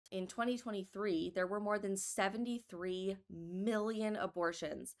In 2023, there were more than 73 million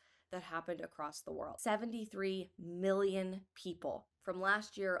abortions that happened across the world. 73 million people from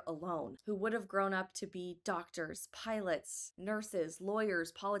last year alone who would have grown up to be doctors, pilots, nurses,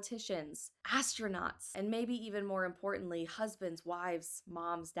 lawyers, politicians, astronauts, and maybe even more importantly, husbands, wives,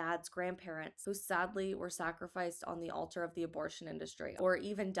 moms, dads, grandparents who sadly were sacrificed on the altar of the abortion industry or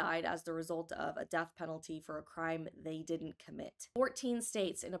even died as the result of a death penalty for a crime they didn't commit. 14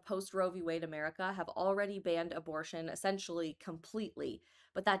 states in a post-Roe v. Wade America have already banned abortion essentially completely,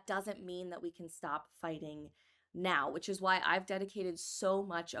 but that doesn't mean that we can stop fighting now, which is why I've dedicated so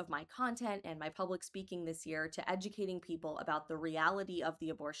much of my content and my public speaking this year to educating people about the reality of the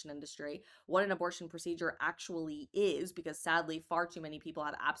abortion industry, what an abortion procedure actually is, because sadly, far too many people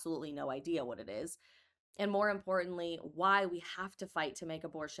have absolutely no idea what it is. And more importantly, why we have to fight to make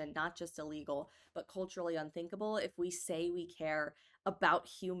abortion not just illegal, but culturally unthinkable if we say we care about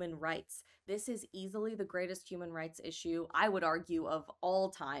human rights. This is easily the greatest human rights issue, I would argue, of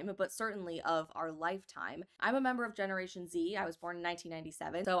all time, but certainly of our lifetime. I'm a member of Generation Z. I was born in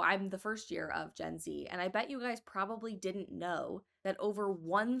 1997, so I'm the first year of Gen Z. And I bet you guys probably didn't know that over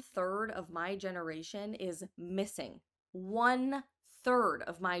 1/3 of my generation is missing. 1/3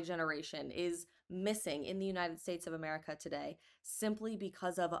 of my generation is missing in the United States of America today simply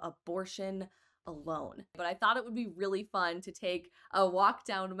because of abortion alone. But I thought it would be really fun to take a walk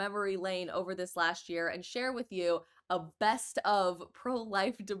down memory lane over this last year and share with you a best of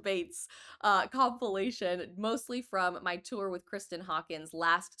pro-life debates compilation, mostly from my tour with Kristen Hawkins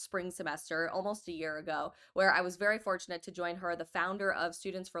last spring semester, almost a year ago, where I was very fortunate to join her, the founder of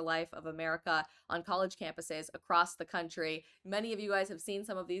Students for Life of America, on college campuses across the country. Many of you guys have seen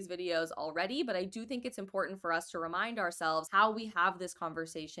some of these videos already, but I do think it's important for us to remind ourselves how we have this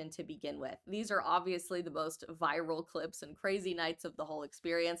conversation to begin with. These are obviously the most viral clips and crazy nights of the whole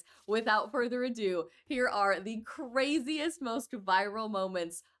experience. Without further ado, here are the craziest, most viral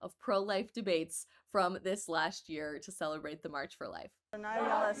moments of pro-life debates from this last year to celebrate the March for Life. Now you're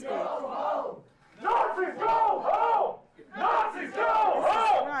gonna let us speak. Nazis go home! Nazis go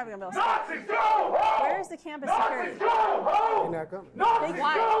home! We're not even gonna be able to Nazis go home! Where's the campus security? Nazis go home! Nazis go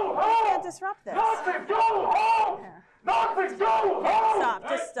home! You can't disrupt this. Nazis go home! Yeah. Nazis go home! Stop,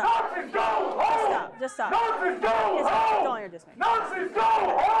 just stop. Nazis go home! Just stop. Nazis go home! Don't introduce me. Nazis go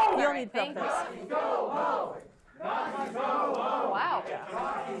home! You don't need to put this. Nazis go home! Nazis go home! Wow.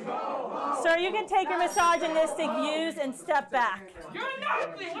 Nazis go home! Sir, you can take your misogynistic views and step back. You're a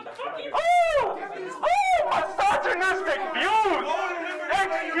Nazi! What the fuck are you? Oh! Misogynistic views!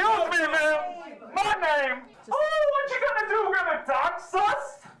 Excuse me, ma'am! My name! What you gonna do? Gonna dox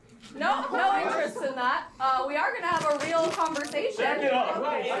us? No interest in that. We are gonna have a real conversation. Check it out.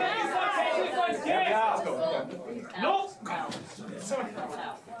 Nope.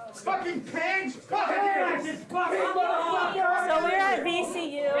 Fucking pigs! So we're at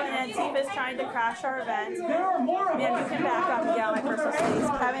VCU and Antifa is trying to crash our event. There are more of Man, you can back up and get on my personal space.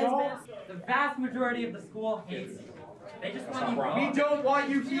 Kevin's been... The vast majority of the school hates you. They just want you. We don't want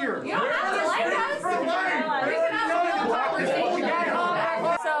you here. You don't have to like us. We can have a real conversation.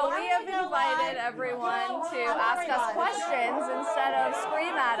 So we have invited everyone to ask us questions instead of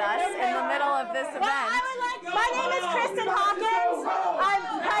scream at us in the middle of this event. My name is Kristen Hawkins. I'm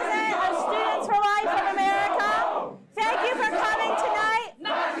president of Students for Life of America. Thank you for coming tonight.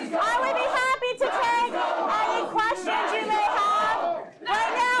 I would be happy to take any questions you may have.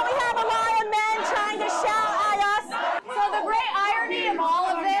 Right now we have a lot of men trying to shout at us. So the great irony of all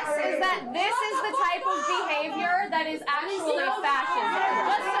of this is that this is the type of behavior that is actually fascism,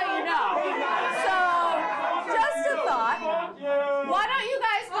 just so you know. So, just a thought. Why don't you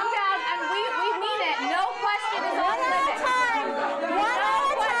guys come down and we mean it. No question is off limits. One at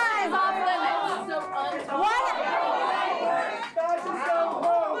a time. Is off limits.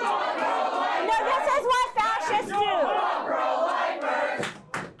 No, this is what fascists do.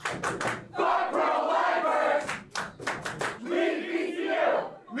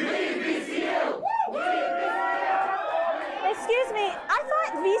 Excuse me, I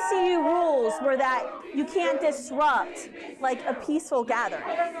thought VCU rules were that you can't disrupt like a peaceful gathering.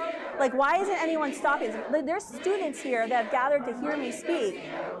 Like, why isn't anyone stopping? Like, there's students here that have gathered to hear me speak,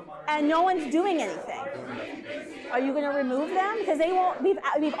 and no one's doing anything. Are you going to remove them? Because they won't. We've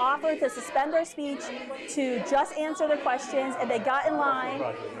offered to suspend their speech, to just answer the questions, and they got in line.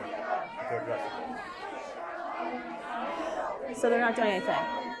 So they're not doing anything.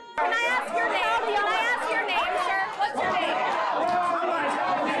 Can I ask your name? Can I ask your name, sir? What's your name?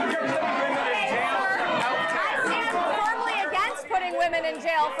 I stand firmly against putting women in in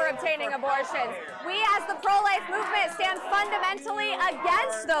jail for obtaining abortions. We as the pro-life movement stand fundamentally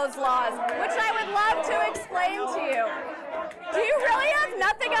against those laws, which I would love to explain to you. Do you really have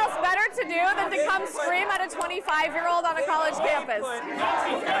nothing else better to do than to come scream at a 25-year-old on a college campus? A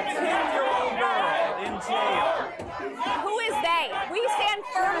 10-year-old girl in jail. Who is they? We stand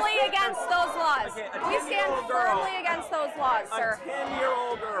firmly against those laws. We stand firmly against those laws, sir. A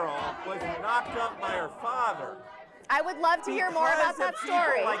 10-year-old girl was knocked up by her father. I would love to hear more about that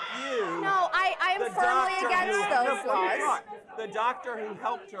story. Like you, no, I am firmly against those laws. The doctor who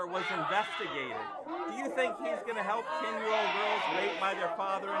helped her was investigated. Do you think he's going to help 10-year-old girls raped by their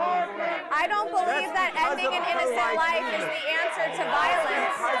father anymore? I don't believe that ending an innocent life is the answer to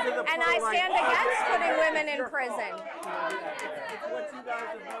violence, and I stand against putting women in prison.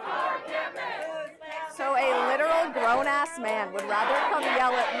 So a literal grown-ass man would rather come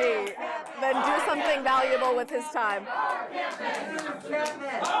yell at me than do something valuable with his time. The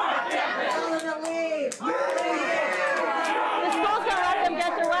school's gonna let them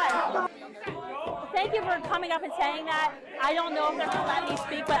get their way. Thank you for coming up and saying that. I don't know if they're gonna let me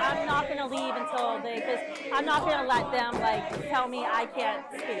speak, but I'm not gonna leave until because I'm not gonna let them like tell me I can't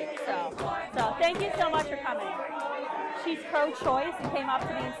speak. So thank you so much for coming. She's pro-choice and came up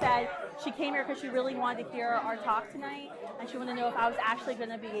to me and said she came here because she really wanted to hear our talk tonight, and she wanted to know if I was actually going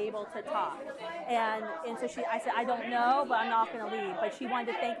to be able to talk. And so I said, I don't know, but I'm not going to leave. But she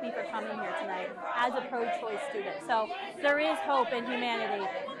wanted to thank me for coming here tonight as a pro-choice student. So there is hope in humanity,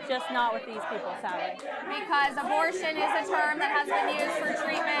 just not with these people, sadly. Because abortion is a term that has been used for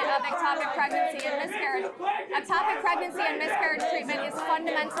treatment of ectopic pregnancy and miscarriage. Ectopic pregnancy and miscarriage treatment is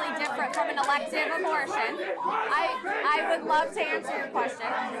fundamentally different from an elective abortion. I would love to answer your question.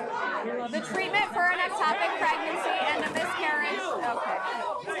 The treatment for an ectopic pregnancy and a miscarriage. Okay.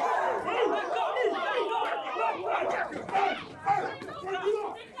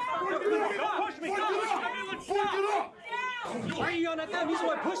 Don't push me! Why are you yelling at them? He's the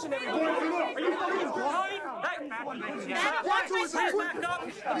one pushing everyone. Are you fucking blind? Please back up.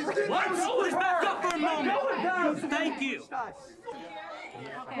 Please back up for a moment. Thank you.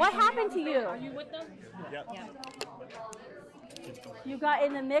 What happened to you? Are you with them? Yep. You got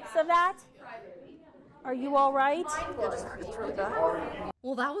in the mix of that? Are you all right?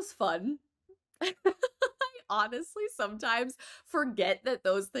 Well, that was fun. I honestly sometimes forget that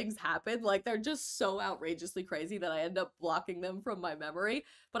those things happen. Like, they're just so outrageously crazy that I end up blocking them from my memory.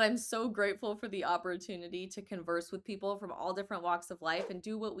 But I'm so grateful for the opportunity to converse with people from all different walks of life and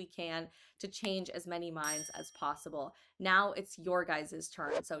do what we can to change as many minds as possible. Now it's your guys'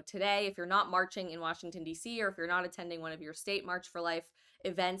 turn. So today, if you're not marching in Washington, D.C., or if you're not attending one of your state March for Life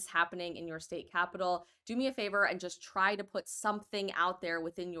events happening in your state capital, do me a favor and just try to put something out there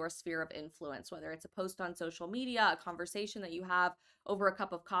within your sphere of influence, whether it's a post on social media, a conversation that you have over a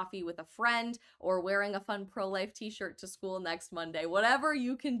cup of coffee with a friend, or wearing a fun pro-life t-shirt to school next Monday. Whatever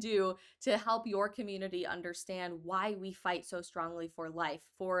you can do to help your community understand why we fight so strongly for life,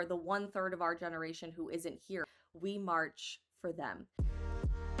 for the 1/3 of our generation who isn't here. We march for them.